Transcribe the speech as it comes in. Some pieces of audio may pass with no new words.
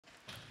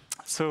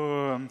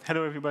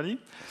Hello everybody.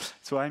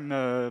 So I'm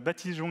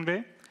Baptiste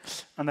Jonglet,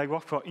 and I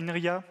work for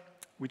INRIA,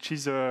 which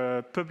is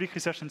a public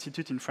research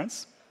institute in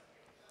France.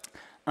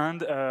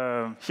 And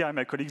here are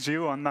my colleagues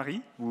Geo and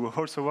Marie, who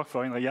also work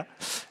for INRIA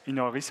in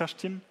our research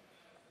team.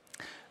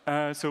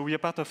 So we are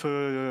part of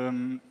a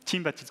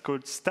team that is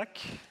called Stack,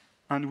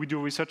 and we do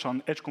research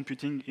on edge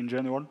computing in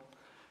general,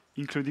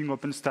 including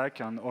OpenStack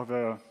and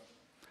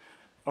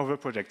other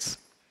projects.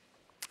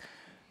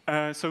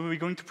 So we're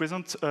going to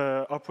present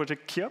our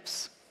project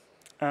Cheops,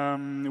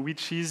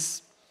 which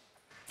is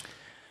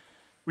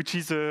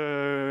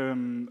a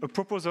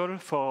proposal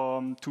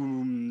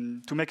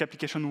to make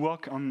application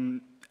work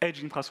on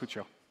edge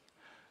infrastructure.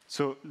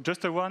 So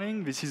just a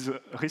warning, this is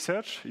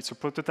research, it's a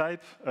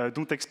prototype.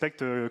 Don't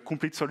expect a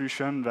complete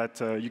solution that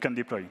you can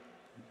deploy.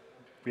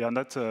 We're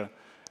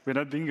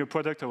not being a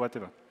product or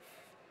whatever.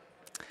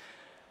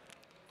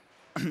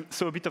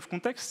 So a bit of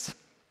context.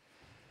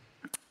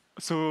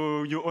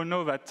 So you all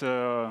know that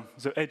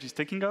the edge is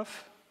taking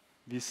off.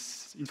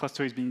 This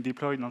infrastructure is being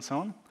deployed and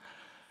so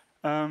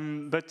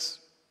on. But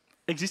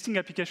existing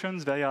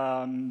applications,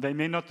 they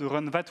may not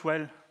run that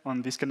well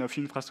on this kind of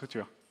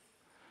infrastructure.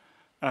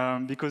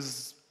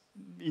 Because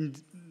in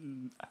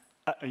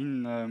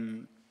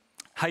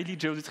highly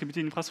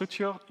geo-distributed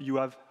infrastructure, you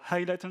have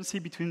high latency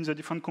between the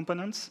different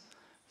components.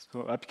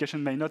 So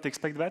application may not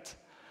expect that.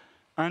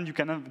 And you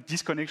can have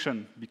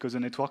disconnection because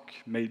the network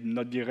may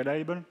not be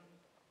reliable.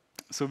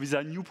 So these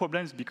are new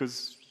problems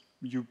because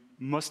you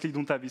mostly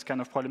don't have this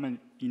kind of problem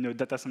in a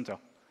data center.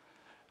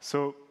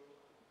 So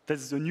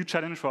that's a new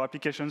challenge for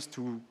applications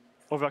to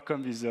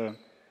overcome these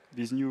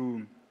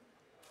new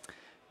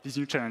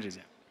challenges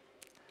here.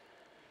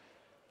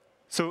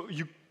 So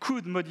you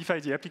could modify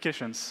the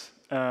applications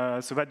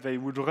so that they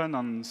would run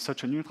on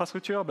such a new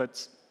infrastructure,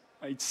 but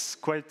it's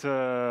quite,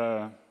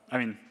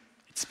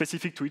 it's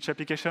specific to each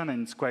application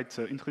and it's quite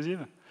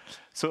intrusive.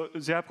 So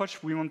the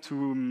approach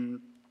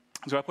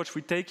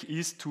we take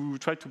is to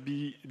try to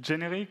be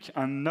generic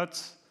and not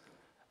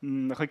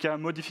require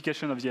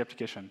modification of the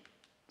application.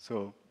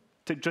 So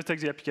just take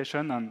the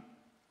application and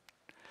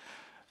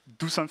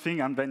do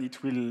something, and then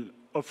it will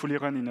hopefully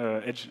run in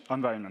an edge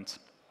environment.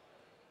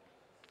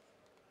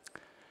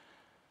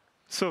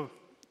 So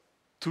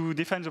to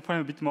define the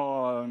problem a bit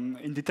more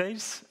in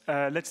details,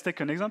 let's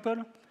take an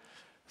example.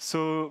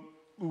 So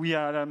we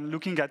are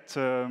looking at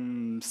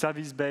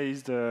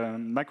service-based,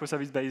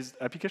 microservice-based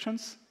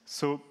applications.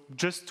 So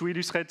just to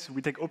illustrate,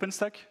 we take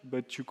OpenStack,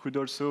 but you could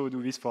also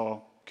do this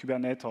for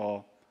Kubernetes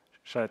or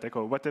shall I take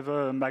or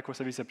whatever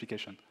microservice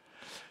application.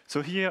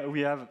 So here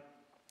we have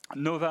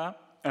Nova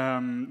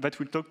that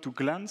will talk to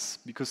Glance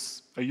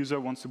because a user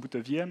wants to boot a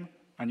VM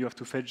and you have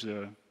to fetch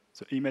the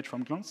image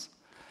from Glance.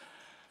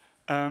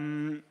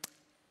 And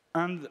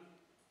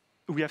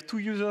we have two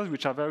users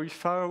which are very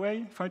far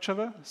away from each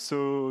other,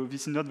 so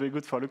this is not very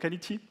good for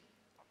locality.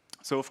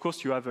 So of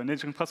course you have an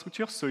edge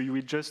infrastructure, so you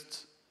will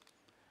just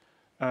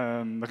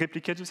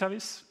replicate the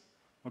service.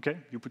 Okay,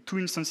 you put two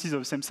instances of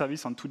the same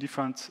service on two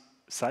different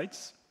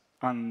sites,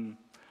 and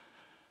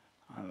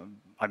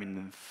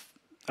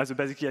as a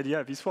basic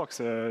idea, this works.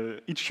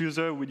 Each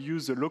user will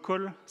use a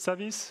local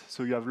service,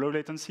 so you have low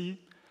latency.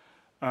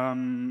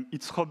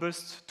 It's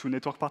robust to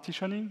network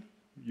partitioning.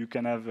 You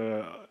can have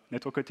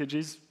network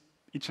outages.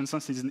 Each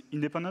instance is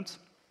independent.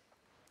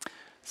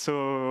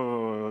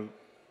 So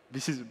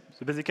this is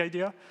the basic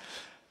idea.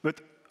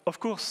 But of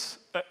course,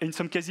 in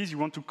some cases, you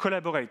want to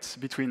collaborate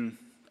between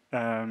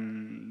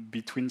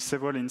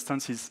several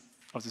instances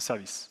of the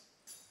service.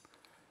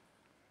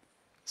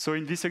 So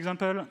in this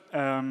example,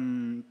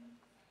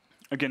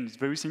 again, it's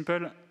very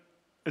simple.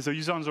 The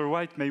user on the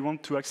right may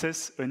want to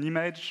access an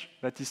image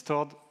that is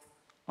stored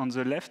on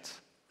the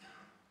left.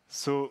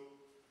 So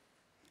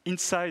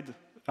inside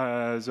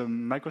the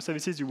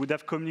microservices, you would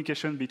have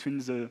communication between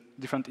the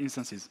different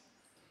instances.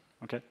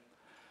 Okay?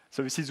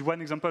 So this is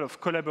one example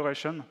of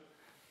collaboration.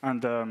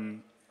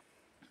 And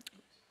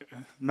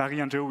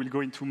Marie and Joe will go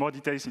into more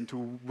details into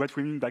what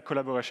we mean by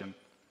collaboration.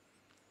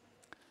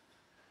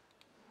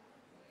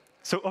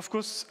 So of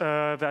course,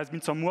 there has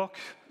been some work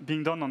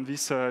being done on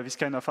this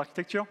kind of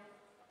architecture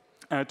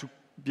to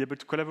be able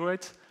to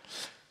collaborate.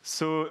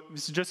 So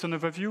this is just an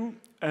overview.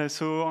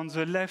 So on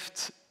the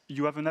left,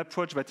 you have an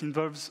approach that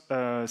involves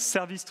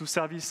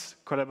service-to-service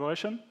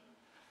collaboration.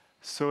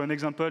 So an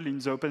example in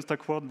the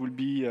OpenStack world will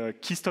be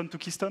keystone to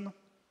keystone.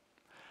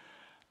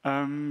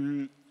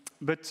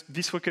 But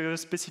this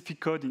requires specific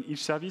code in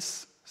each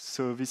service,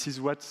 so this is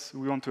what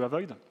we want to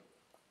avoid.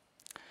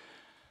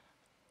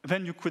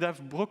 Then you could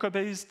have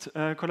broker-based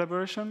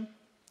collaboration.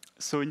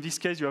 So in this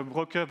case, you have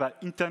broker that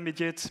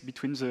intermediate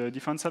between the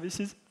different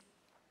services.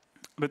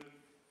 But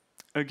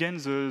again,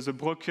 the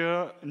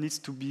broker needs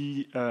to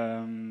be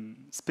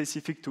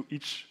specific to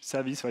each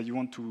service that you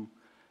want to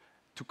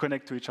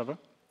connect to each other.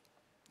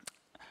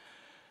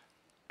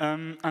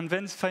 And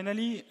then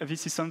finally,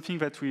 this is something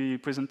that we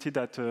presented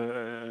at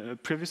a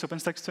previous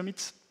OpenStack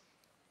Summit.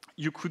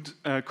 You could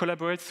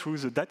collaborate through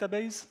the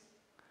database.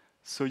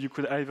 So you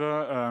could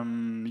either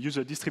use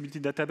a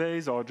distributed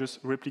database or just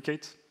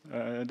replicate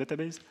a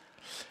database.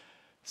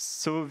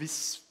 So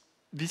this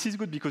is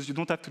good because you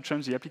don't have to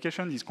change the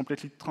application. It's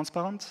completely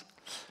transparent.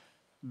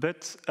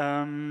 But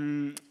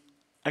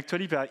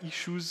actually, there are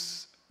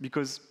issues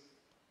because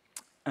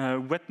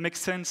what makes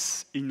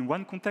sense in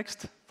one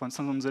context, for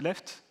instance, on the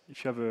left,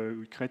 if you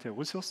have create a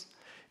resource,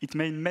 it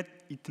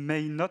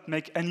may not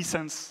make any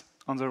sense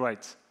on the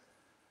right.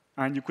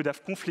 And you could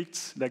have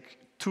conflicts, like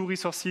two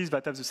resources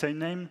that have the same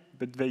name,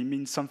 but they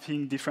mean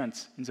something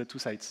different in the two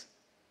sites.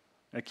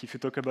 Like if you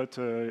talk about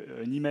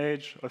an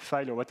image, a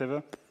file, or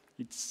whatever,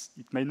 it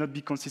may not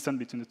be consistent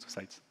between the two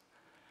sites.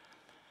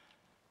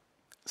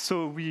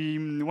 So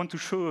we want to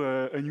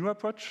show a new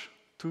approach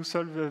to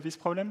solve this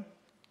problem.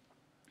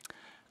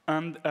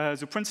 And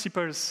the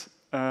principles,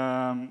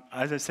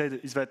 as I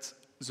said, is that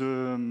it's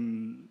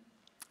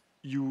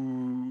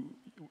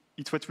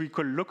what we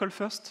call local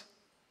first.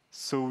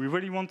 So we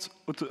really want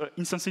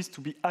instances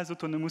to be as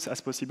autonomous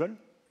as possible,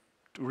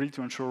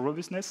 to ensure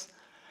robustness.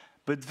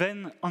 But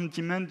then, on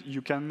demand,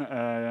 you can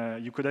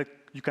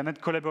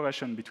add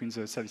collaboration between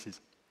the services.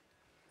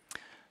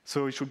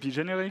 So it should be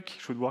generic,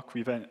 it should work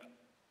with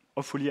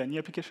hopefully any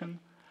application,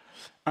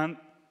 and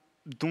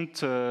don't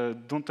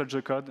touch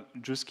the code,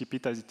 just keep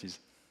it as it is.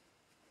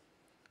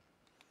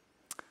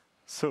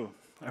 So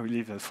I will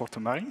leave the floor to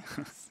Marie.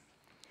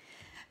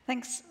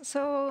 Thanks.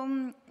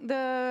 So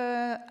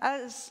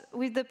as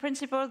with the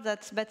principle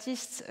that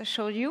Baptiste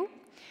showed you,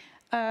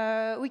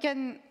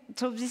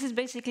 so this is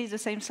basically the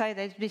same slide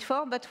as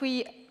before, but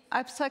we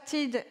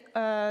abstracted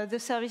the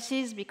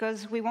services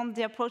because we want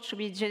the approach to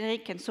be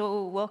generic and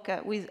so work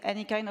with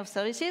any kind of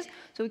services.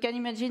 So we can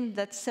imagine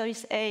that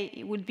service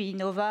A would be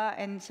Nova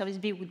and service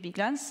B would be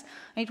Glance.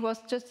 It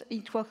works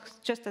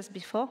just as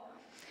before.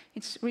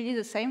 It's really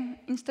the same,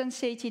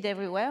 instantiated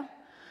everywhere.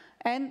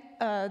 And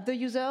the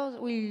user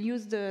will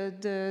use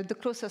the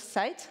closest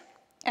site.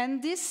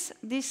 And this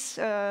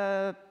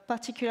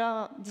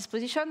particular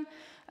disposition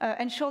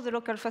ensures the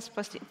local first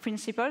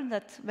principle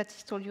that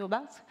Baptiste told you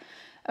about,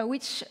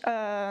 which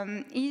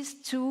is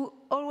to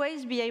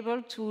always be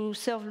able to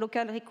serve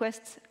local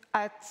requests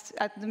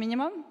at the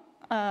minimum.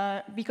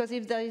 Because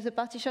if there is a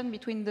partition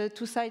between the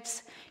two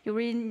sites, you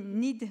really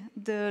need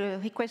the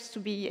request to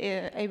be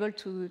able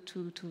to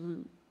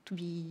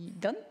be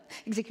done,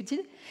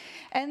 executed.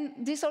 And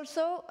this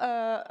also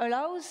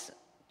allows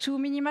to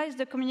minimize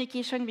the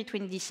communication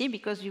between DC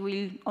because you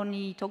will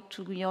only talk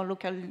to your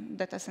local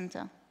data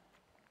center.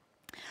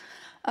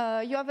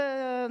 You have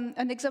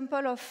an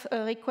example of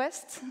a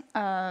request,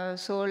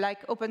 so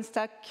like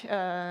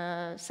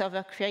OpenStack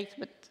server create,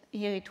 but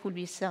here it will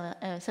be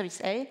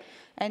service A,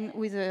 and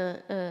with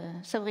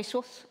a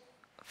sub-resource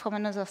from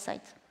another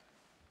site.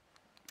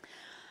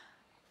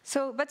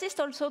 So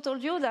Baptiste also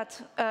told you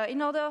that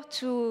in order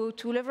to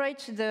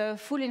leverage the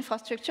full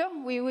infrastructure,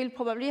 we will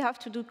probably have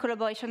to do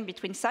collaboration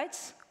between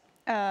sites.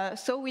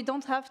 So we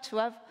don't have to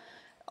have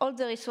all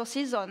the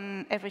resources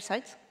on every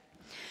site.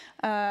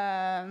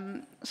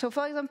 So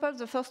for example,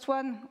 the first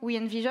one we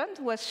envisioned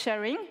was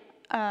sharing,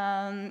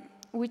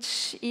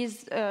 which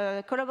is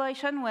a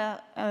collaboration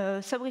where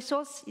a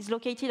sub-resource is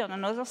located on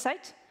another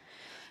site,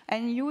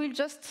 and you will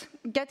just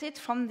get it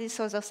from this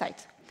other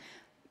site.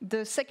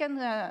 The second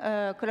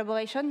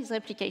collaboration is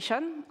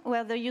replication,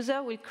 where the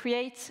user will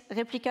create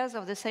replicas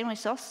of the same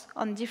resource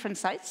on different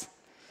sites.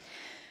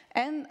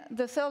 And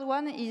the third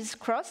one is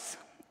cross,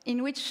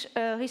 in which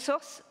a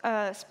resource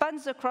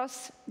spans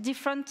across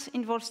different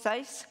involved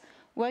sites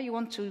where you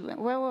want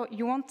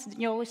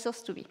your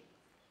resource to be.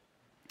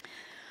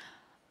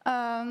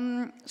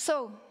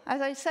 So,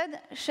 as I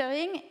said,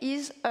 sharing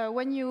is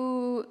when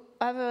you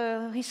have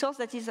a resource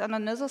that is on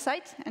another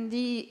site, and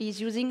he is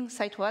using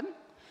site 1.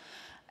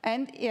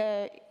 And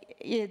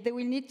they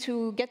will need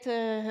to get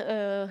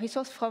a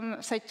resource from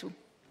site 2.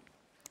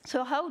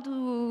 So how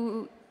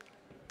do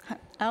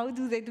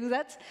they do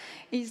that?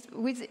 Is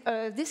with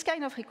this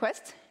kind of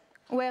request,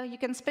 where you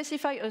can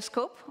specify a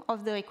scope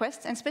of the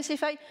request and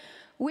specify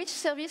which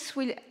service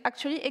will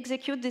actually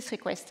execute this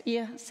request.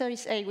 Here,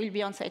 service A will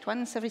be on site 1,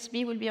 and service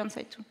B will be on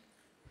site 2.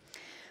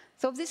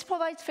 So this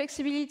provides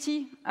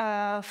flexibility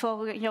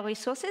for your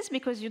resources,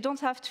 because you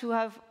don't have to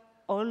have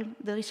all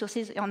the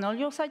resources on all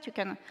your sites. You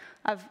can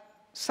have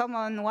some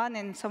on one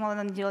and some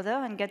on the other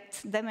and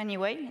get them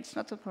anyway. It's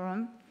not a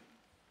problem.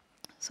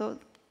 So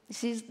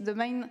this is the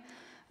main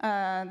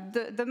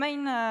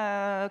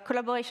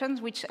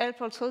collaborations which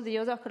help also the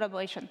other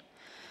collaboration.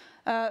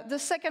 The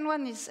second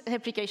one is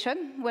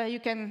replication, where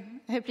you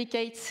can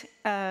replicate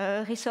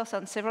a resource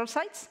on several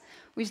sites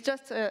with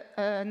just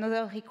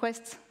another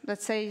request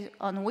that says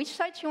on which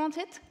site you want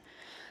it.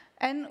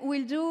 And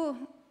we'll do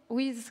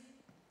with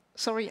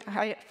sorry,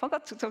 I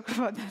forgot to talk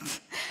about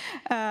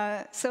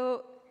that.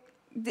 So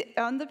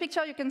on the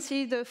picture, you can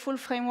see the full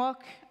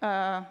framework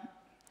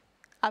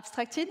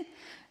abstracted.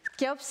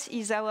 Cheops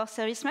is our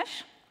service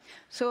mesh.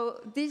 So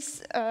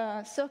these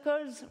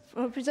circles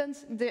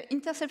represent the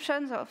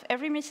interceptions of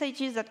every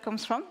messages that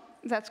comes through,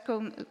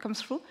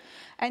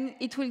 and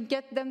it will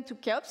get them to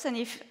Cheops. And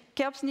if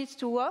Cheops needs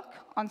to work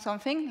on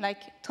something,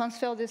 like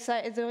transfer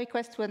the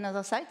request to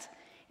another site,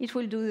 it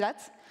will do that.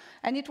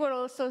 And it will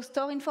also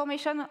store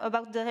information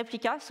about the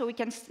replica, so we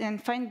can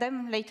find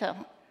them later.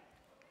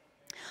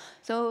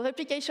 So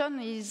replication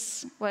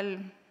is, well,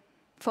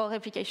 for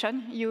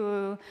replication,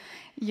 you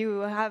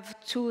have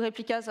 2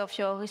 replicas of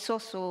your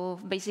resource, so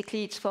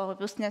basically it's for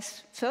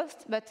robustness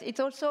first, but it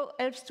also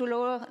helps to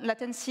lower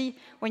latency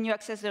when you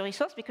access the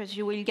resource, because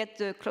you will get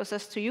the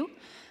closest to you.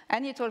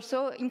 And it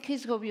also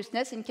increases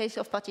robustness. In case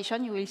of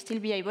partition, you will still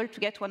be able to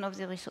get one of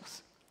the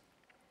resources.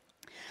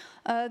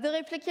 The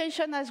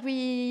replication, as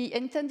we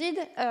intended,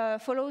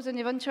 follows an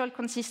eventual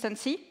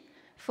consistency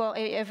for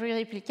every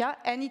replica,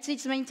 and it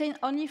is maintained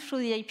only through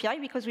the API,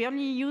 because we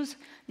only use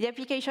the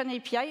application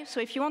API. So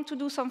if you want to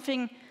do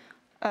something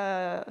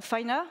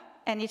finer,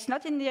 and it's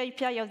not in the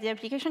API of the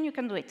application, you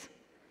can do it.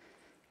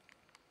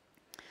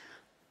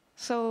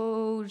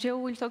 So Geo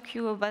will talk to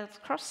you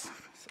about cross.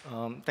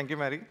 Thank you,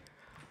 Mary.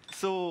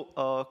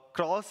 So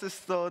cross is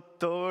the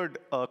third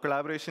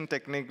collaboration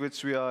technique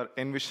which we are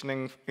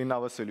envisioning in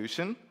our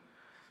solution.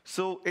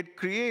 So it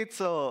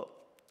creates a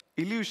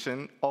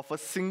illusion of a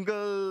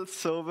single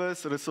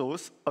service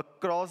resource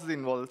across the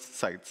involved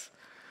sites.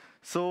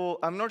 So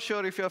I'm not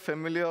sure if you're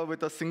familiar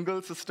with a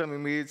single system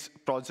image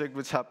project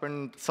which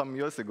happened some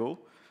years ago.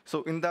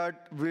 So in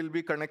that, we'll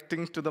be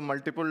connecting to the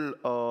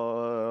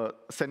multiple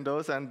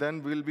senders, and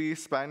then we'll be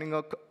spanning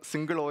a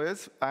single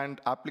OS, and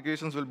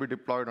applications will be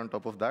deployed on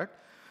top of that.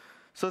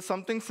 So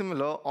something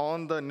similar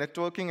on the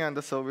networking and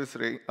the service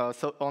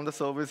on the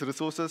service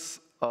resources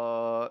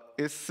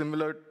is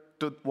similar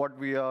to what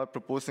we are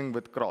proposing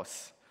with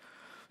cross.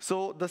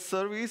 So the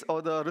service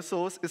or the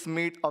resource is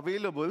made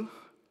available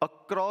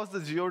across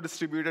the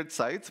geo-distributed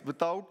sites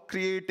without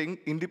creating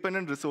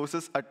independent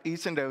resources at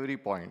each and every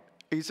point,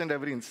 each and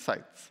every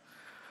instance.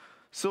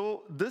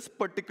 So this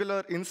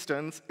particular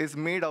instance is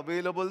made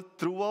available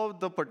throughout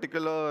the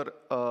particular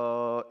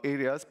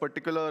areas,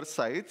 particular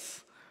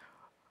sites,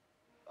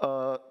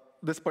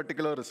 this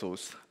particular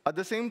resource. At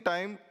the same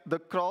time, the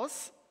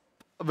cross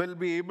will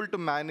be able to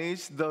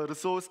manage the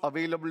resource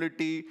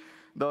availability,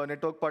 the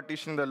network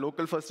partition, the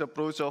local first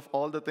approach of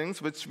all the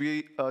things which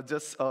we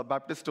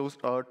Baptiste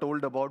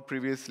told about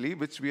previously,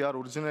 which we are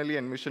originally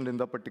envisioned in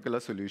the particular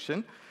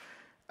solution.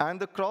 And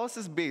the cross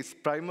is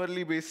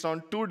primarily based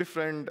on 2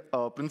 different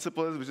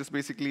principles, which is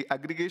basically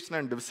aggregation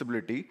and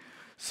divisibility.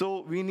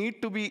 So we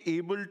need to be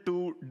able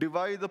to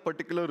divide the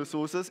particular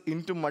resources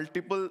into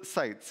multiple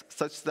sites,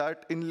 such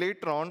that in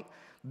later on,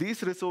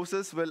 these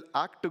resources will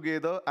act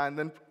together and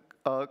then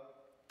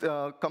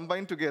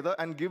combine together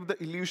and give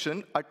the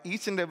illusion at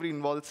each and every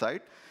involved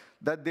site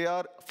that they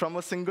are from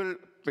a single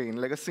pane,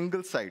 like a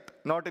single site,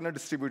 not in a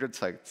distributed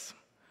sites.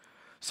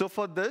 So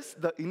for this,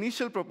 the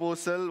initial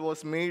proposal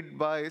was made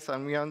by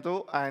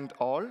Sanvianto and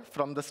all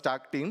from the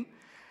Stack team.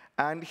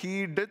 And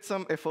he did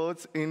some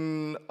efforts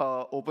in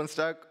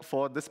OpenStack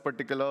for this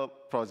particular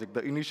project,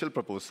 the initial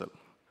proposal.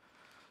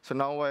 So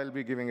now I'll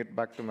be giving it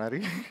back to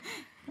Mary.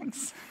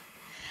 Thanks.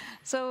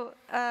 So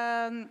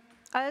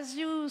as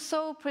you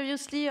saw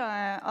previously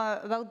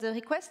about the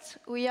request,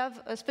 we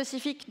have a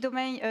specific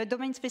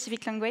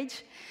domain-specific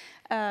language,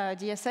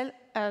 DSL,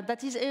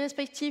 that is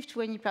irrespective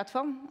to any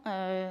platform.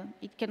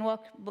 It can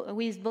work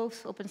with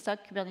both OpenStack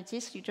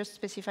Kubernetes. You just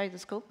specify the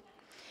scope.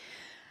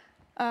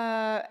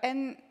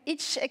 And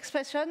each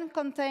expression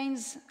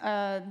contains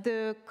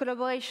the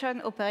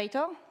collaboration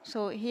operator.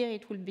 So here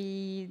it will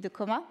be the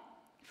comma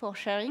for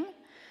sharing.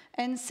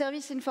 And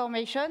service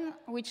information,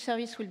 which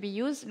service will be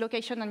used,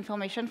 location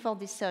information for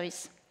this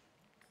service.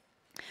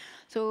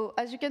 So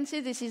as you can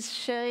see, this is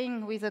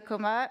sharing with a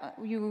comma.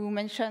 You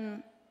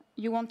mentioned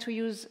you want to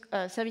use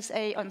service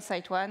A on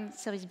site 1,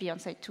 service B on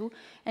site 2.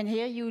 And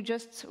here you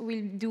just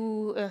will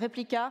do a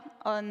replica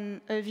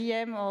on a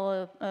VM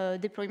or a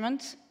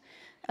deployment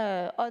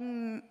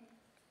on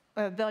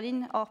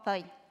Berlin or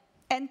Paris.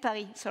 And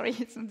Paris, sorry,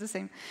 it's not the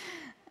same.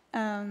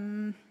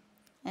 And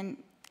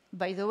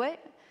by the way,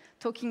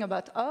 talking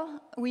about OR,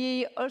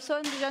 we also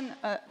envision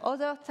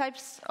other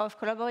types of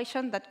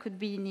collaboration that could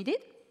be needed.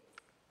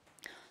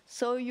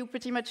 So you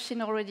pretty much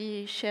seen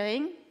already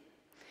sharing.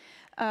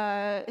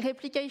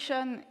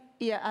 Replication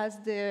here has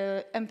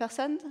the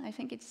ampersand, I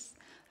think it's.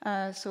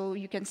 So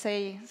you can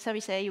say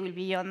service A will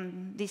be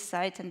on this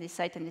site and this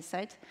site and this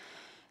site.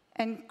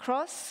 And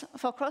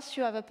for cross,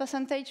 you have a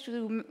percentage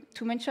to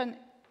mention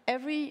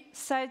every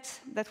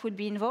site that would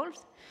be involved.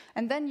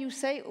 And then you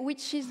say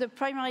which is the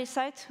primary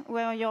site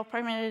where your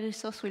primary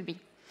resource will be.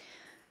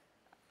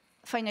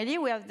 Finally,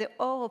 we have the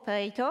OR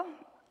operator,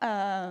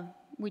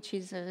 which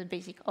is a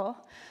basic OR.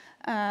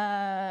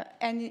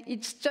 And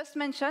it's just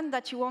mentioned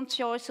that you want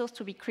your resource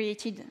to be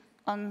created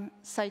on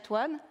site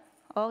 1,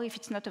 or if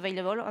it's not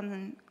available,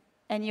 on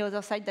any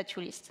other site that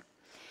you list.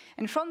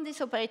 And from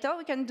this operator,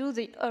 we can do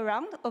the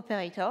around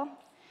operator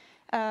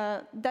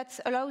that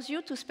allows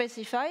you to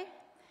specify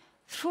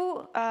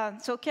through,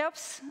 so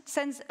Cheops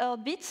sends a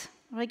bit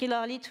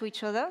regularly to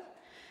each other.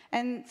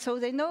 And so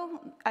they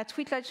know at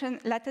which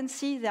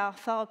latency they are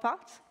far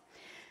apart.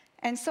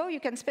 And so you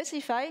can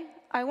specify,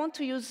 I want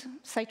to use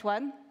site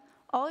 1,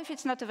 or if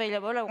it's not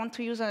available, I want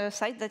to use a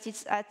site that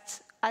is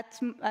at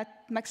at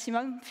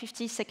maximum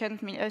 50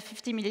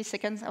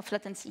 milliseconds of latency latency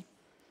latency.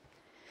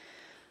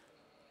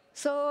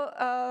 So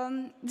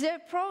the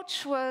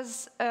approach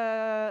was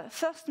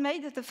first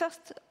made, the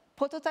first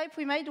prototype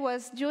we made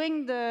was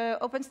during the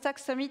OpenStack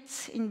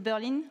Summit in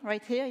Berlin,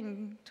 right here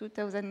in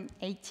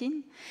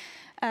 2018,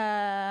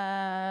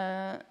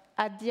 at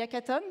the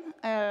hackathon.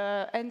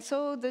 And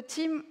so the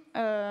team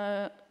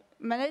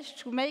managed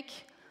to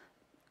make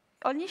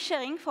only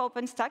sharing for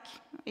OpenStack.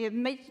 It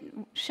made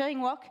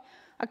sharing work.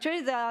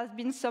 Actually, there has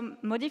been some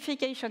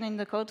modification in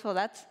the code for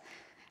that,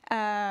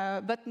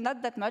 but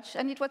not that much.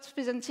 And it was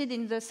presented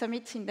in the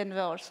summit in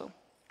Denver also.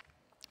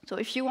 So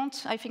if you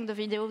want, I think the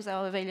videos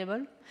are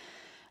available.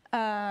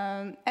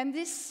 And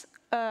this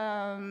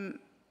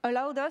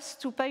allowed us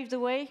to pave the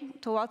way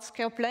towards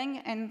Cheops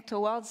and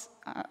towards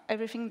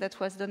everything that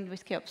was done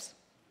with Cheops.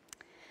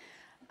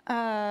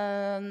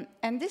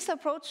 And this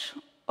approach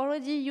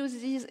already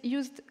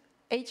used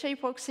HA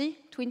proxy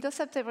to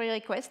intercept every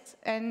request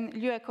and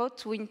Lua code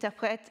to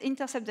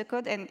intercept the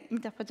code and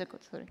interpret the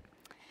code. Sorry.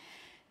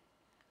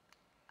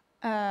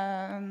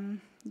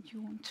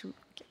 You want to?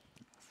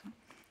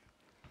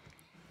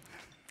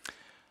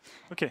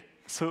 Okay.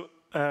 So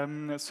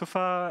so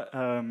far,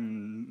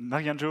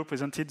 Mariangelo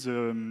presented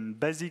the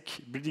basic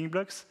building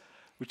blocks,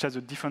 which has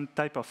a different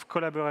type of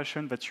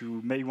collaboration that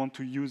you may want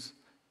to use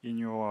in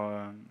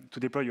your to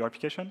deploy your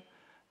application,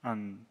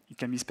 and it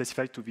can be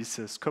specified to this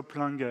scope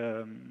long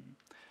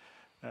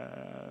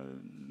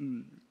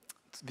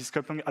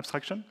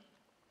abstraction.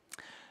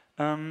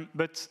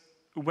 But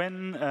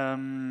when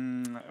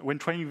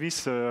trying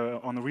this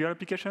on real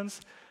applications,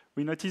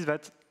 we notice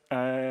that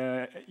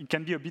it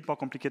can be a bit more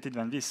complicated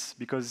than this,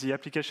 because the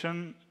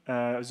application,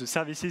 the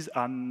services,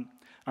 and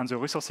the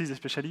resources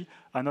especially,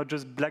 are not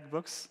just black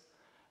box.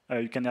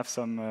 You can have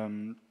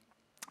some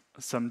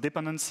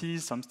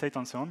dependencies, some state,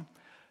 and so on.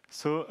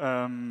 So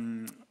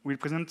we'll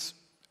present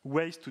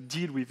ways to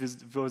deal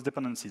with those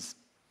dependencies.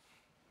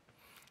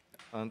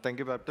 Thank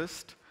you,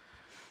 Baptiste.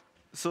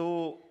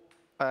 So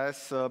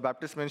as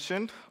Baptiste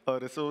mentioned, a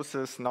resource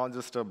is not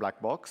just a black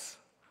box.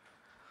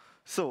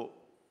 So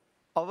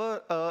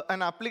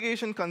an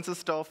application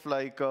consists of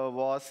like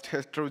vast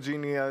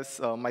heterogeneous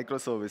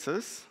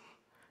microservices.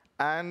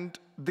 And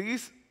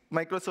these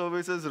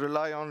microservices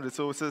rely on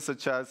resources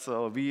such as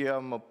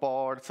VM, a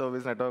pod,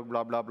 service network,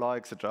 blah, blah, blah,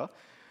 etc.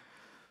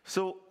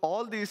 So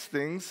all these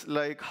things,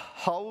 like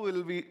how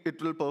will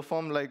it will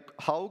perform, like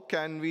how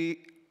can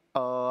we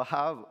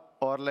have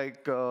or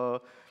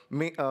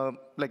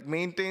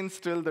maintain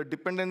still the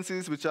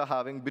dependencies which are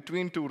having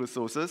between two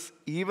resources,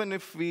 even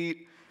if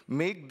we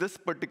make this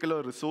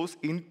particular resource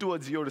into a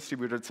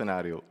geo-distributed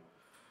scenario.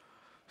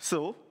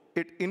 So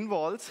it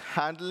involves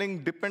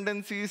handling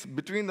dependencies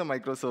between the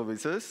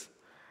microservices.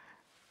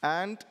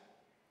 And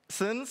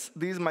since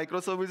these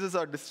microservices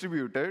are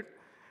distributed,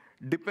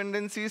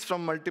 dependencies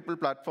from multiple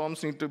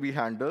platforms need to be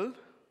handled.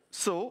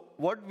 So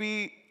what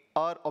we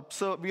have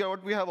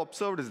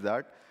observed is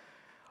that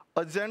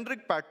a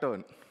generic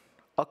pattern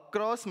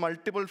across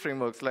multiple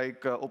frameworks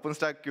like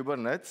OpenStack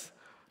Kubernetes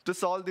to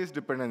solve these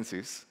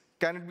dependencies,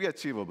 can it be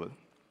achievable?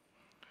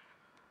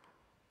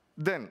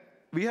 Then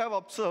we have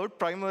observed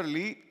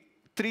primarily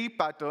 3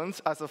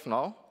 patterns as of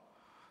now,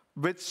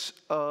 which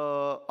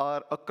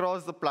are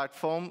across the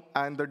platform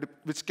and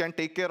which can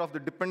take care of the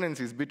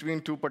dependencies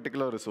between 2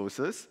 particular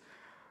resources.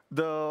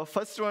 The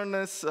first one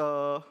is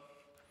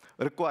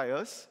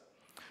requires.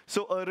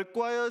 So a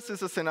requires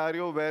is a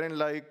scenario wherein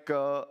like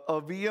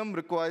a VM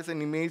requires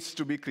an image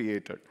to be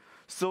created.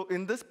 So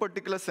in this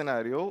particular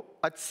scenario,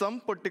 at some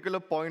particular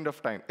point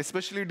of time,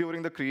 especially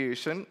during the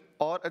creation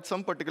or at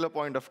some particular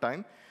point of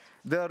time,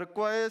 there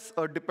requires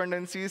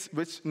dependencies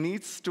which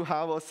needs to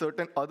have a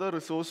certain other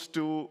resource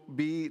to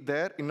be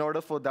there in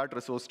order for that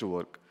resource to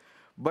work.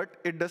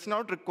 But it does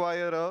not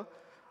require a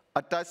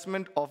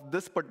attachment of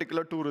this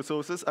particular 2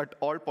 resources at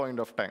all point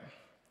of time.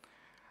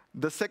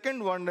 The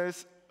second one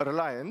is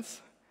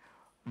reliance,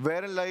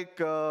 where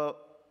like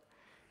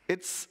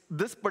it's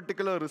this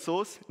particular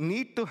resource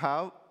need to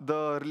have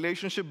the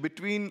relationship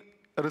between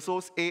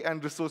resource A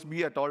and resource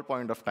B at all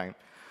point of time.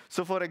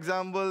 So for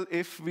example,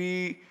 if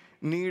we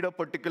need a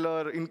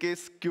particular, in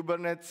case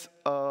Kubernetes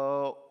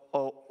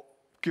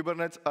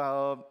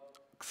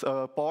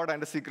pod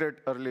and a secret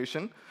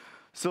relation,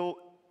 so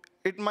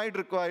it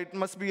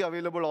must be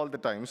available all the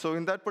time. So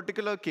in that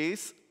particular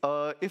case,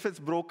 if it's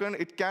broken,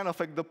 it can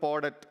affect the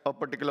pod at a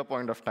particular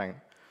point of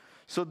time.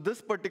 So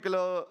this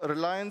particular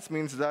reliance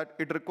means that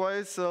it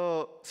requires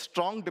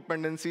strong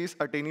dependencies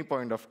at any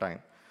point of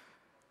time.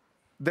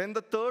 Then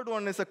the third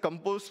one is a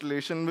composed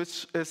relation,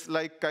 which is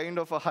like kind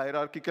of a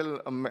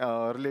hierarchical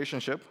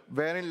relationship,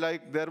 wherein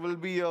like there will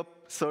be a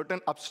certain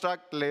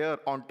abstract layer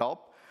on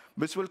top,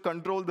 which will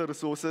control the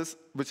resources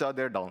which are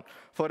there down.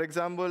 For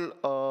example,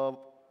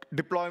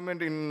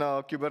 deployment in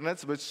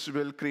Kubernetes, which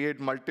will create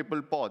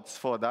multiple pods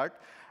for that.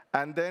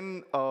 And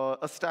then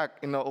a stack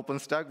in an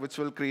OpenStack, which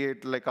will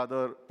create like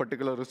other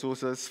particular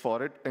resources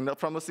for it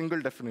from a single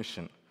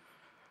definition.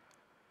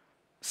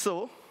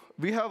 So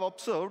we have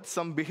observed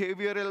some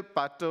behavioral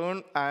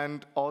pattern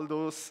and all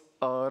those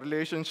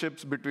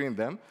relationships between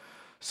them.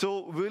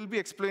 So we'll be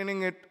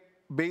explaining it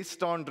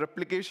based on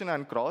replication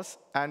and cross,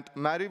 and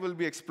Mary will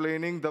be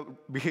explaining the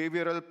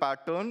behavioral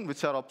pattern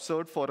which are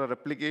observed for a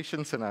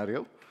replication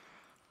scenario.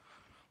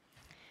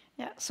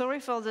 Yeah, sorry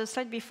for the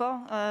slide before.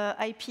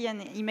 IP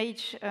and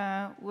image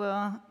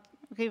were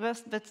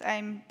reversed, but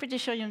I'm pretty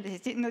sure you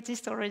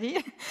noticed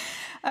already.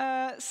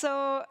 First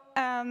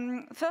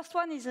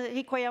one is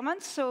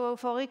requirements. So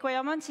for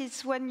requirements,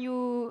 it's when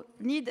you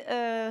need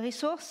a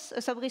resource,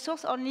 a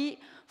sub-resource, only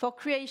for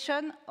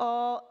creation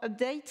or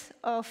update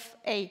of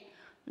A,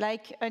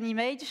 like an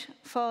image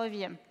for a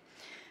VM.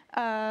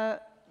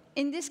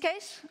 In this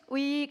case,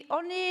 we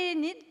only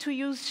need to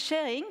use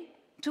sharing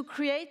to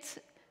create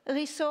a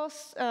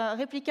resource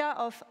replica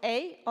of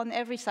A on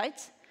every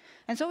site.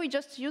 And so we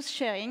just use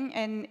sharing,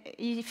 and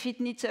if it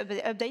needs an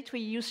update, we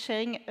use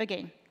sharing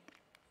again.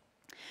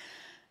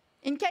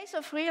 In case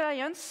of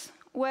reliance,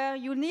 where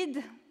you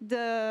need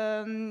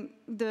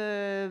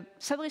the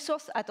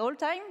sub-resource at all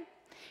time,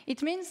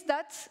 it means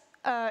that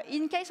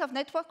in case of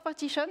network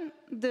partition,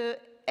 the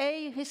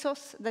A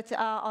resource that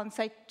are on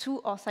site 2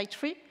 or site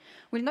 3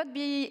 will not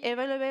be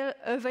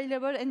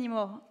available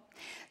anymore.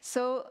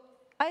 So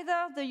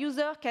either the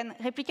user can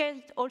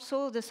replicate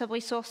also the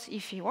sub-resource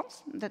if he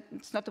wants,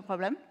 that's not a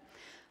problem,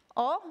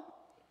 or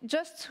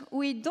just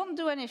we don't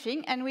do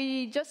anything and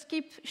we just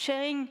keep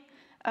sharing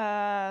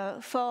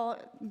for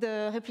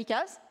the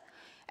replicas.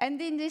 And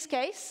in this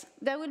case,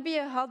 there will be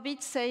a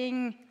heartbeat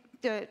saying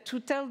to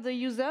tell the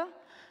user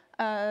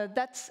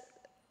that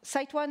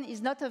site 1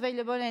 is not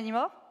available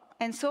anymore.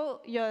 And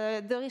so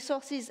the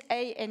resources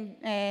A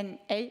and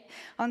A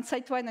on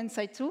site 1 and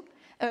site 2,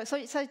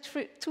 sorry, site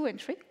 2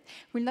 and 3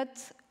 will not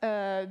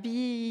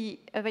be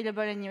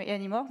available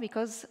anymore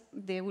because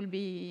they will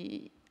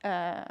be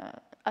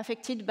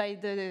affected by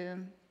the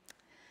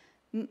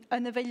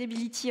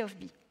unavailability of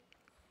B.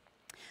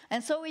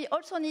 And so we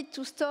also need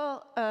to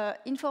store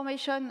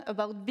information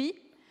about B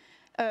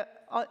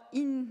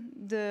in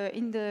the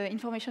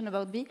information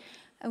about B.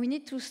 We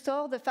need to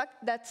store the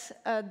fact that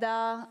there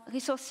are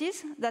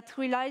resources that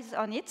relies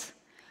on it.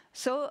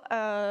 So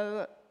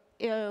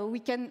we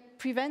can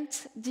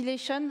prevent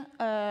deletion.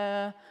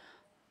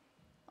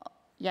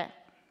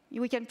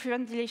 We can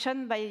prevent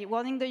deletion by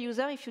warning the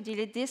user, if you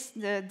delete this,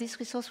 this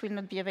resource will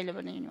not be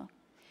available anymore.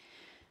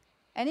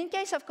 And in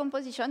case of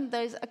composition,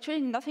 there is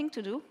actually nothing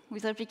to do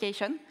with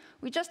replication.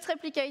 We just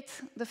replicate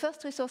the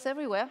first resource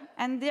everywhere,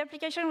 and the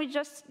application will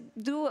just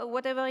do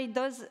whatever it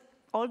does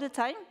all the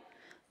time,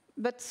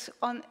 but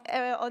on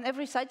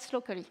every site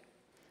locally.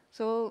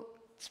 So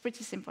it's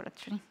pretty simple,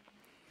 actually.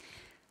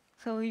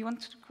 So you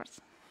want to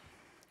cross?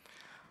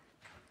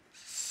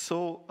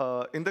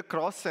 So in the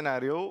cross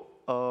scenario,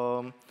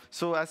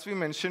 so as we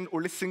mentioned,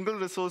 only single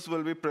resource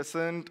will be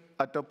present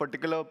at a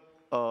particular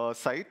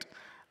site,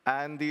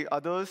 and the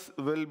others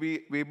will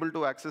be able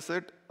to access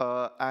it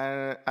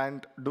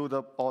and do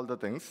all the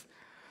things.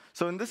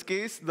 So in this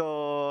case,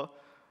 the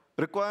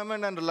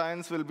requirement and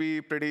reliance will be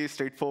pretty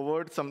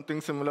straightforward,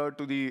 something similar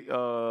to the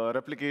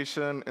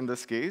replication in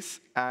this case.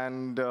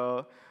 And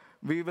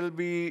we will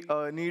be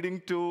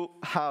needing to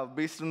have,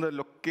 based on the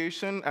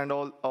location and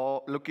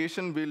all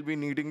location, we'll be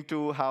needing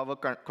to have a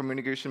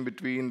communication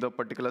between the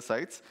particular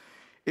sites.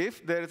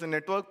 If there is a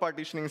network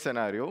partitioning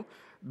scenario,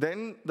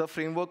 then the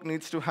framework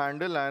needs to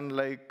handle and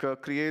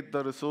create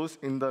the resource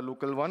in the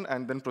local one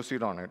and then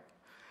proceed on it.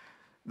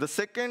 The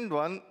second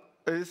one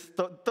is,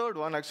 the third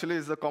one actually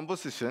is the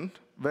composition,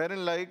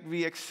 wherein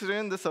we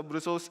extend the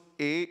sub-resource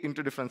A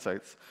into different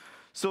sites.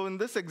 So in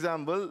this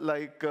example,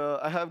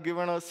 I have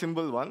given a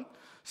symbol one.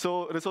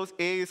 So resource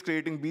A is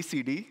creating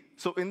BCD.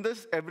 So in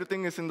this,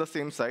 everything is in the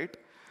same site.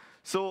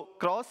 So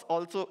cross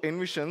also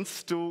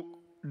envisions to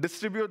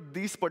distribute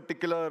these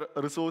particular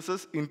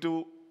resources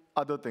into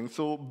other things.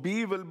 So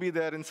B will be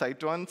there in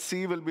site 1,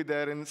 C will be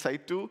there in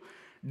site 2,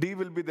 D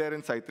will be there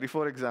in site 3,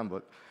 for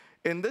example.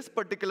 In this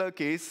particular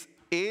case,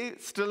 A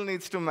still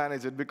needs to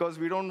manage it because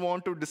we don't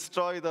want to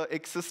destroy the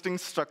existing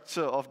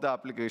structure of the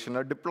application.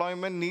 A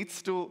deployment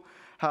needs to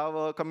have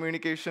a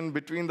communication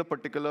between the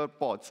particular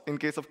pods in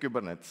case of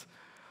Kubernetes.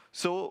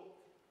 So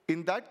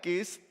in that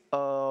case,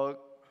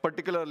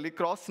 particularly,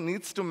 cross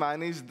needs to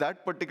manage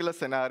that particular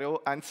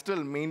scenario and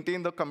still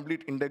maintain the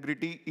complete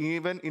integrity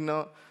even in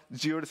a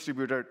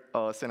geo-distributed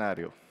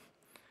scenario.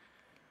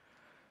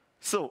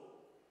 So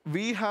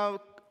we have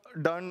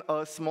done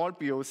a small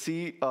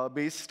POC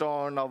based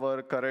on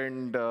our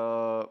current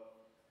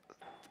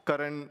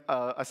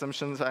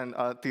assumptions and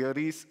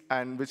theories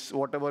and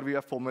whatever we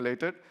have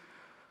formulated.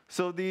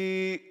 So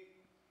the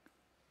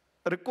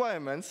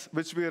requirements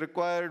which we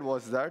required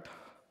was that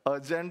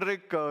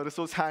generic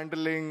resource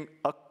handling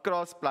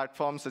across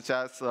platforms such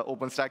as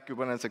OpenStack,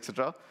 Kubernetes,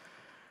 etc.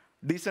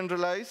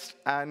 Decentralized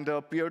and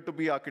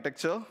peer-to-peer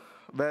architecture,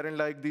 wherein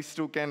these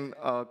two can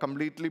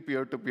completely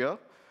peer-to-peer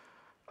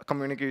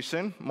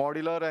communication,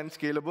 modular and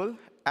scalable,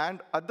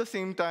 and at the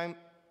same time,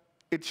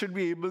 it should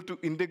be able to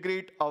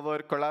integrate our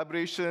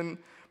collaboration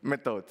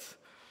methods.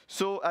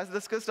 So as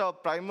discussed, our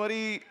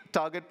primary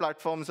target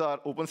platforms are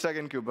OpenStack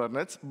and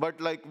Kubernetes, but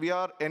like we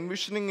are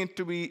envisioning it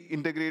to be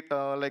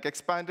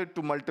expanded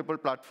to multiple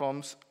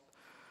platforms.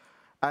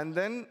 And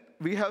then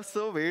we have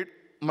surveyed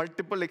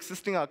multiple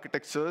existing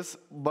architectures,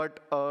 but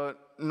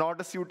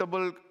not a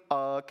suitable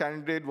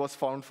candidate was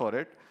found for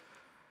it.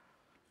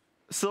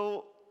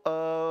 So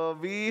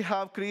we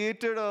have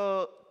created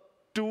a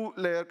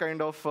two-layer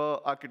kind of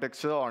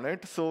architecture on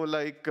it. So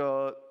like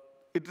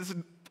it is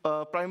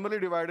primarily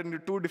divided into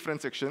two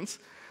different sections,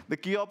 the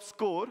Cheops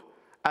core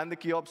and the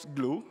Cheops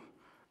glue,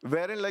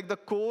 wherein like the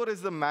core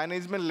is the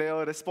management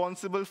layer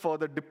responsible for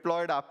the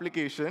deployed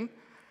application,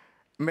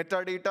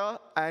 metadata,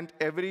 and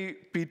every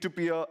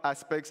peer-to-peer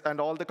aspects and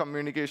all the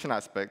communication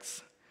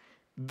aspects.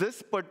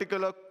 This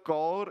particular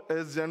core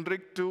is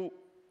generic to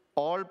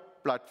all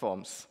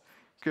platforms,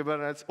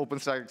 Kubernetes,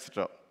 OpenStack,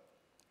 etc.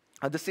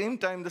 At the same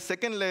time, the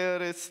second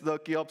layer is the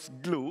Cheops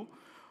glue,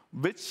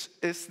 which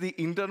is the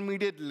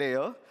intermediate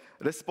layer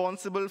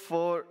responsible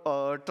for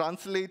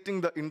translating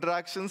the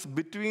interactions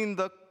between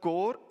the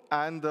core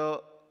and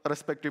the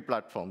respective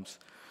platforms.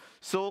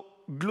 So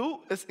glue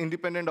is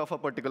independent of a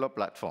particular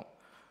platform.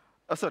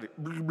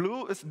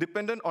 Glue is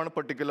dependent on a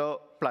particular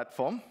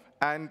platform,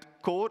 and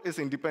core is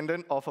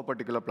independent of a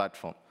particular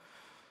platform.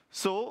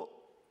 So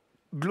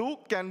glue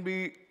can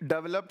be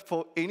developed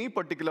for any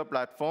particular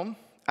platform,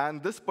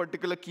 and this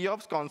particular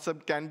Cheops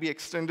concept can be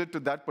extended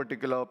to that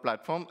particular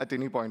platform at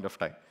any point of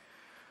time.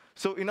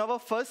 So in our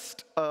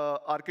first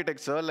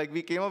architecture, like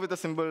we came up with a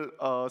simple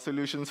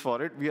solutions for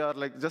it. We are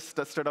like just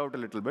tested out a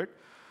little bit.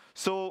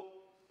 So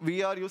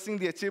we are using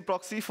the HA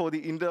proxy for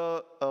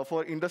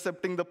for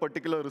intercepting the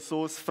particular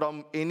resource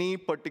from any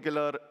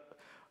particular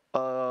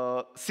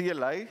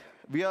CLI.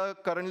 We are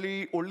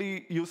currently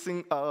only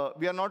using,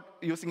 we are not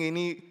using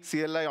any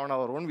CLI on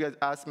our own. We are,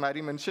 as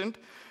Mary mentioned,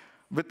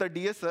 with the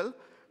DSL,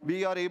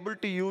 we are able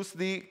to use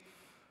the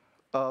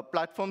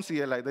platform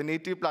CLI, the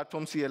native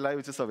platform CLI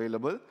which is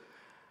available.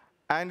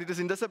 And it is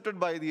intercepted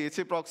by the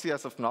HA proxy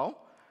as of now.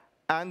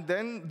 And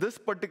then this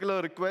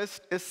particular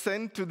request is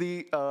sent to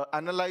the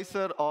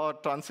analyzer or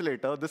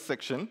translator, this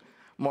section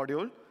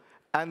module.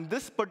 And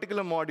this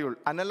particular module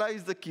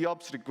analyzes the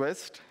Cheops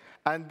request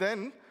and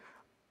then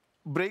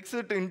breaks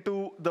it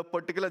into the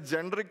particular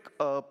generic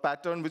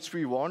pattern which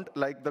we want,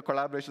 like the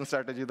collaboration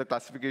strategy, the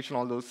classification,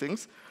 all those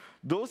things.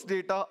 Those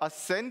data are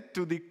sent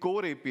to the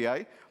core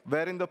API,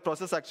 wherein the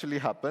process actually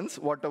happens,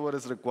 whatever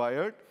is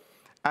required.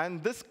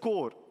 And this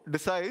core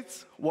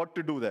decides what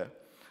to do there.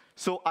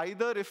 So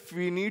either if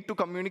we need to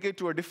communicate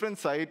to a different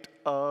site,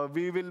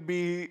 we will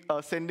be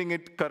sending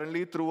it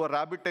currently through a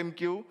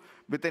RabbitMQ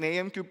with an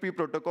AMQP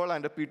protocol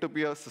and a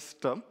peer-to-peer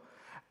system.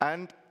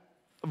 And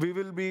we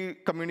will be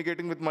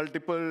communicating with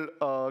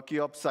multiple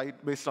Cheops sites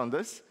based on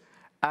this.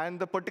 And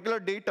the particular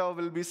data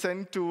will be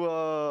sent to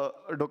a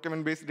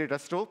document-based data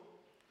store,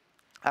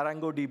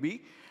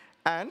 ArangoDB.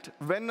 And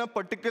when a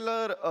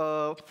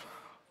particular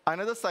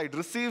another site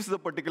receives the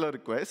particular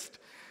request,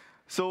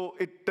 so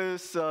it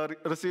is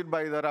received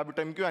by the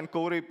RabbitMQ, and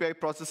core API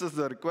processes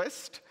the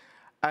request,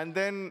 and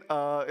then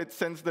it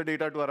sends the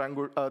data to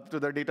Arango to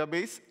the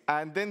database,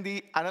 and then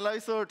the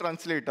analyzer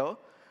translator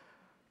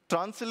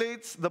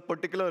translates the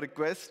particular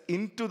request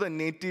into the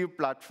native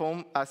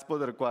platform as per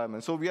the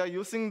requirement. So we are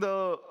using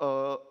the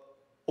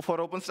for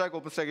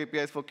OpenStack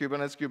APIs, for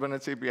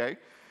Kubernetes API.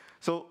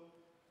 So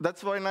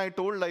that's why I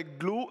told like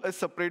glue is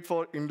separate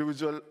for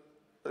individual.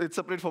 It's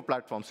separate for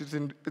platforms.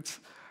 It's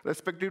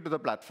respective to the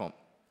platform.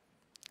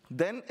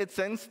 Then it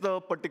sends the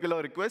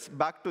particular request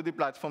back to the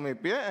platform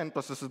API and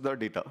processes the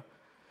data.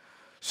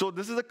 So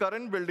this is the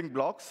current building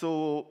block.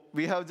 So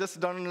we have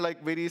just done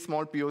like very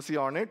small POC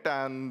on it,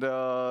 and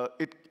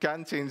it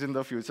can change in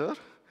the future.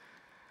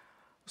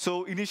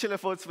 So initial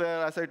efforts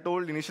were, as I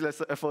told, initial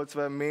efforts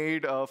were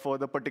made for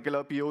the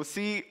particular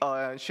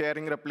POC.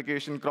 Sharing,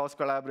 replication,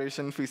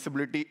 cross-collaboration,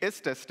 feasibility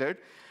is tested.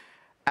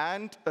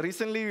 And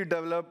recently, we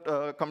developed,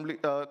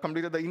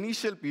 completed the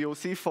initial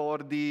POC for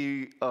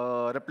the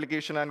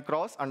replication and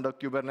cross under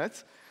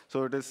Kubernetes.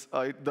 So it is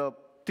the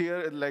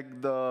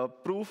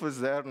proof is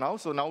there now.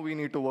 So now we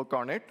need to work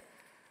on it.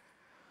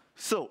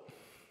 So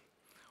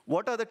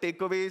what are the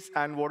takeaways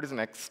and what is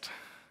next?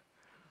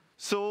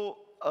 So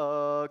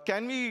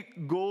can we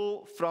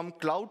go from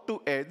cloud to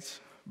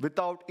edge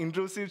without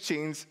intrusive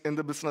change in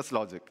the business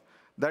logic?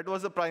 That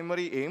was the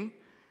primary aim.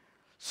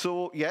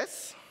 So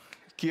yes.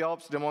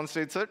 Cheops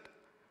demonstrates it.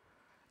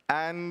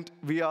 And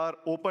we are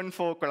open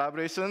for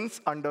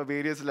collaborations under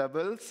various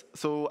levels.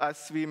 So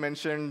as we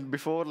mentioned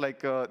before,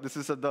 like this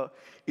is at the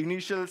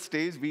initial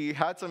stage. We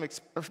had some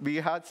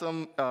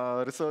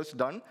research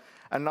done,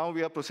 and now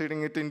we are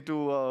proceeding it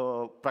into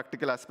a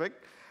practical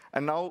aspect.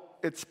 And now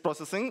it's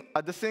processing.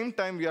 At the same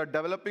time, we are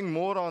developing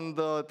more on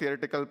the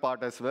theoretical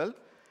part as well.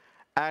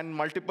 And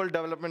multiple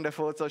development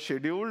efforts are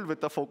scheduled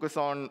with a focus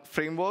on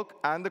framework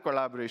and the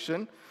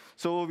collaboration.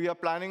 So we are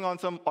planning on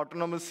some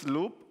autonomous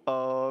loop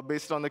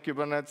based on the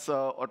Kubernetes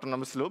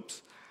autonomous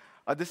loops.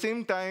 At the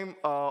same time,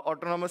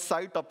 autonomous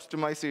site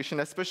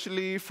optimization,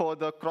 especially for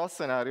the cross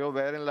scenario,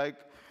 wherein like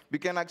we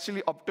can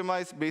actually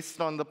optimize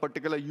based on the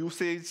particular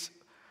usage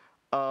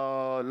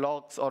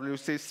logs or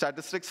usage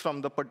statistics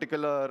from the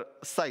particular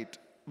site.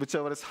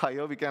 Whichever is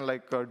higher, we can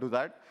do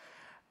that.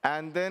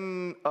 And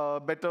then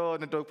better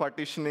network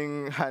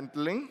partitioning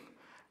handling,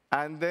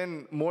 and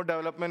then more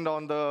development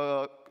on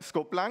the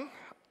scope lang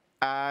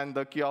and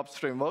the Cheops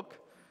framework.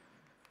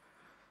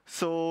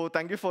 So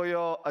thank you for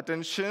your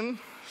attention.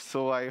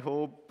 So I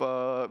hope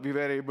we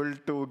were able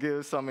to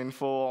give some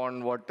info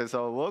on what is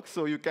our work.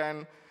 So you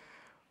can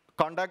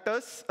contact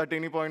us at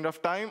any point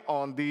of time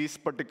on this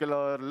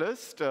particular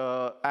list.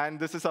 And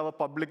this is our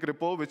public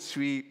repo, which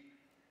we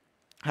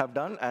have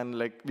done. And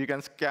we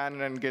can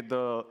scan and get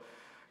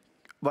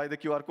by the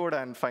QR code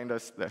and find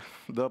us there,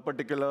 the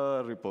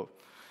particular repo.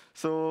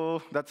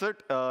 So that's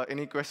it.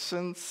 Any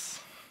questions?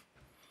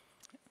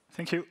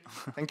 Thank you.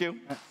 Thank you.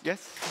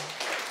 Yes?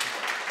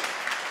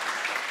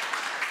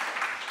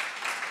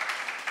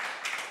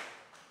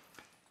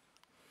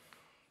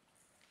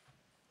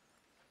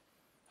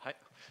 Hi.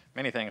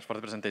 Many thanks for the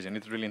presentation.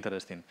 It's really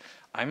interesting.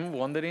 I'm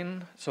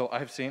wondering, so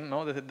I've seen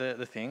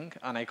the thing,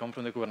 and I come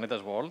from the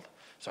Kubernetes world.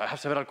 So I have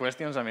several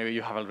questions, and maybe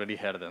you have already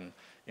heard them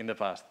in the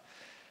past.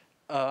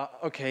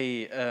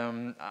 OK,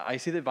 I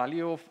see the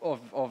value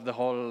of the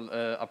whole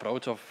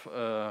approach of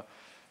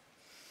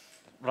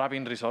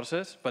wrapping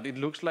resources, but it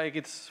looks like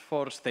it's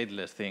for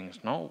stateless things,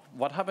 no?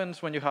 What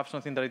happens when you have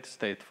something that is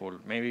stateful?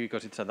 Maybe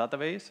because it's a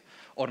database,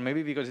 or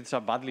maybe because it's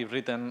a badly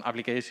written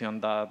application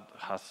that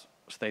has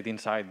state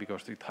inside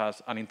because it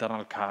has an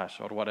internal cache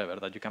or whatever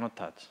that you cannot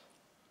touch?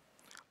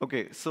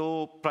 OK,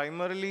 so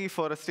primarily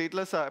for a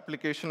stateless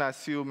application,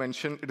 as you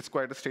mentioned, it's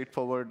quite a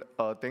straightforward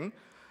thing.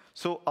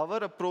 So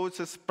our approach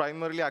is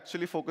primarily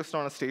actually focused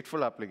on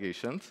stateful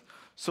applications.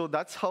 So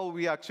that's how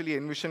we actually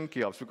envision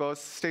Cheops, because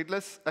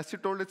stateless, as you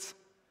told, it's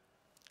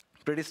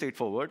pretty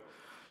straightforward.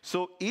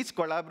 So each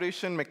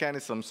collaboration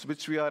mechanisms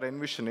which we are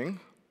envisioning,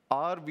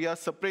 we are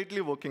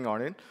separately working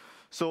on it.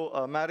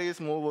 So Mary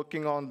is more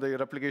working on the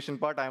replication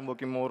part. I'm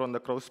working more on the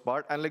cross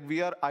part. And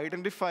we are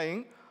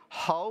identifying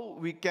how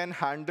we can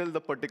handle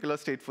the particular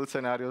stateful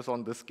scenarios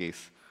on this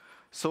case.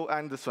 So,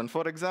 and this one.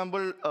 For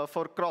example,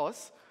 for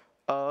cross,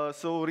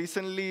 so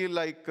recently,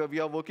 we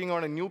are working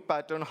on a new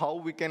pattern, how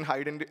we can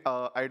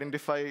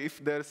identify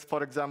if there's,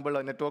 for example,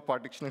 a network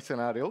partitioning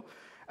scenario,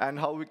 and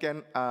how we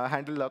can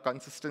handle the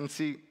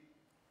consistency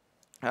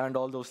and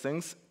all those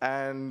things,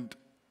 and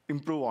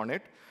improve on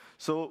it.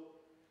 So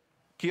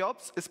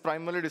Cheops is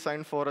primarily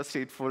designed for a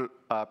stateful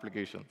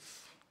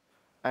applications,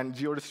 and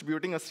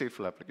geo-distributing a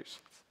stateful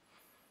applications.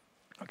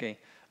 OK,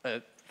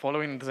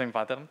 following the same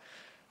pattern.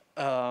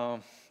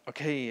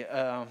 OK,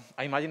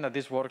 I imagine that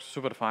this works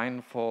super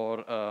fine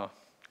for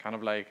kind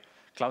of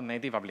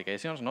cloud-native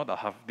applications, no, that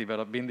have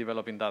been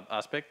developed in that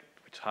aspect,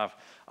 which have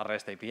a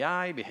REST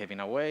API, behave in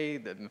a way.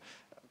 That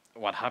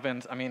what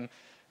happens? I mean,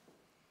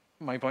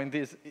 my point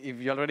is,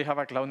 if you already have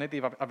a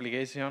cloud-native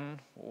application,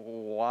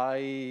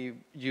 why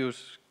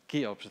use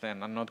Cheops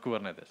then and not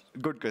Kubernetes?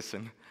 Good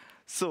question.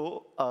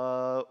 So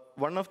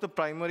one of the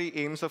primary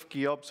aims of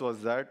Cheops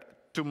was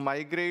that to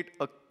migrate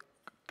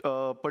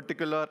a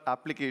particular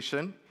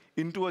application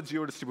into a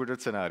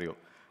geo-distributed scenario.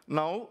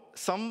 Now,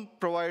 some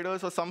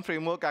providers or some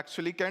framework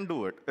actually can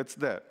do it. It's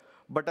there.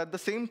 But at the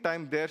same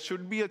time, there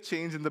should be a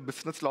change in the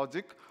business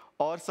logic,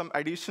 or some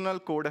additional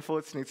code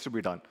efforts needs to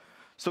be done.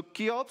 So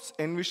Cheops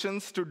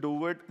envisions to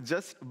do it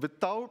just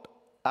without,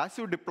 as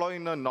you deploy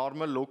in a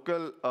normal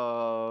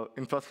local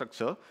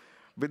infrastructure,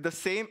 with the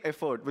same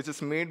effort which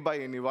is made by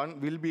anyone,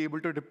 we'll be able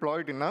to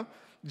deploy it in a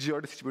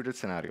geo-distributed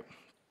scenario.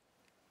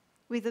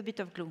 With a bit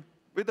of glue.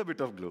 With a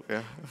bit of glue,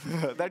 yeah.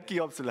 That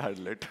Cheops will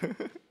handle it.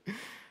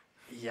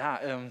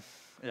 Yeah,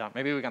 yeah,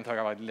 maybe we can talk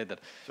about it later.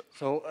 Sure.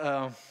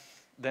 So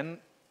then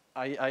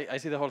I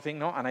see the whole thing,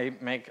 no, and I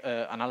make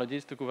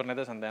analogies to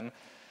Kubernetes, and then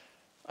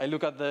I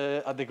look at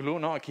the glue,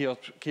 no,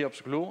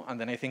 Cheops glue, and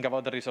then I think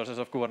about the resources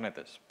of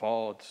Kubernetes,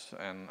 pods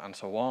and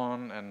so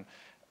on, and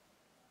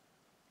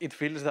it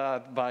feels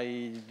that by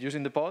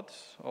using the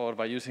pods or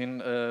by using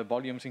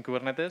volumes in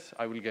Kubernetes,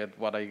 I will get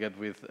what I get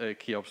with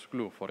Cheops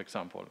glue, for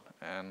example,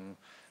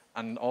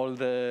 and all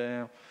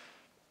the.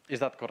 Is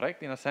that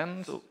correct in a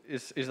sense? So,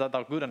 is that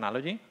a good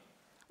analogy?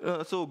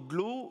 So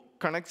glue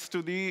connects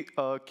to the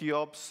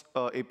Cheops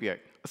API.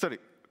 Sorry,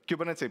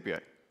 Kubernetes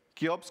API.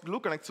 Cheops glue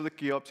connects to the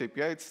Cheops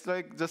API. It's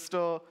like just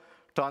a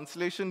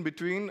translation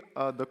between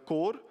the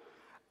core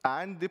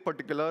and the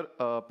particular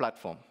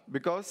platform.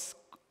 Because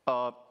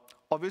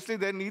obviously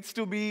there needs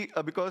to be,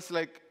 because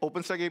like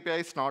OpenStack API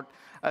is not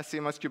as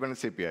same as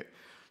Kubernetes API.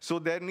 So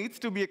there needs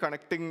to be a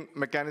connecting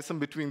mechanism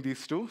between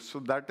these two. So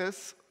that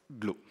is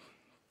glue.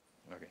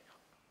 OK.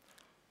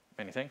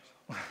 Many thanks.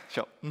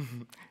 Sure.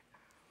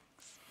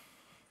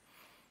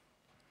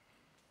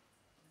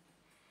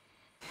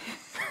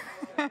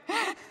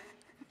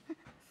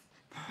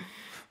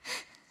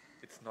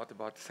 It's not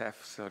about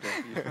Ceph, so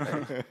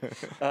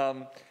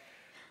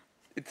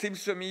it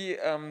seems to me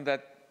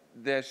that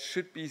there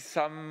should be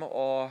some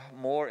or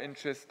more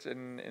interest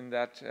in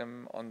that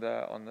on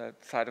the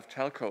side of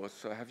telcos.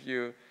 So have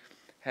you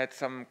had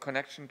some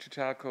connection to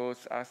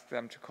telcos, ask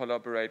them to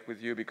collaborate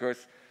with you,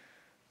 because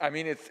I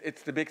mean,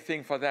 it's the big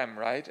thing for them,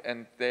 right?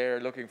 And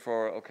they're looking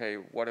for, okay,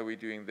 what are we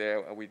doing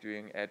there? Are we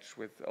doing Edge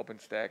with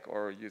OpenStack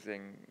or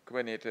using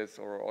Kubernetes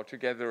or all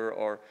together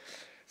or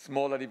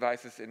smaller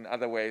devices in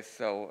other ways?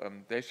 So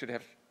they should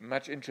have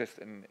much interest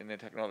in a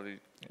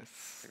technology,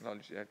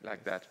 technology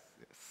like that.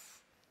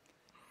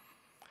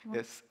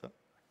 Yes.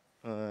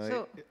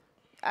 So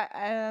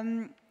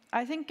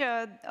I think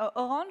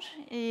Orange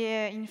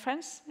in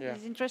France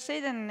is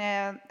interested,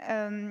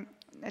 and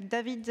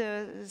David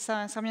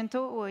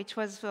Sarmiento, which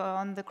was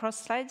on the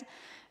cross slide,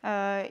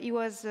 he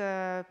was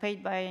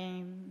paid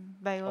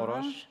by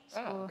Orange.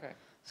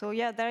 So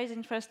yeah, there is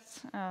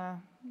interest,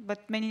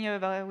 but mainly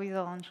with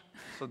Orange.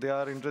 So they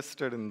are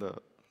interested in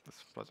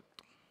this project.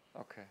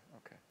 Okay,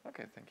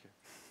 thank you.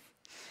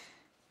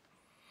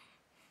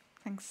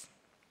 Thanks.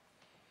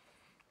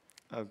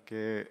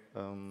 Okay,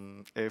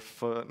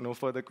 if no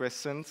further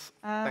questions,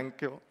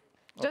 thank you.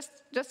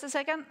 Just a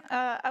second.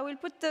 I will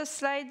put the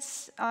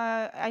slides.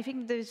 I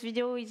think this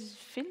video is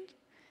filmed.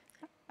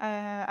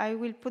 I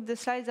will put the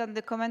slides on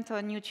the comment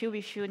on YouTube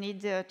if you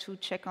need to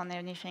check on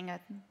anything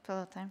at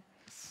further time.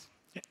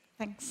 Yeah.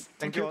 Thanks.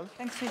 Thank you all.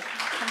 Thanks.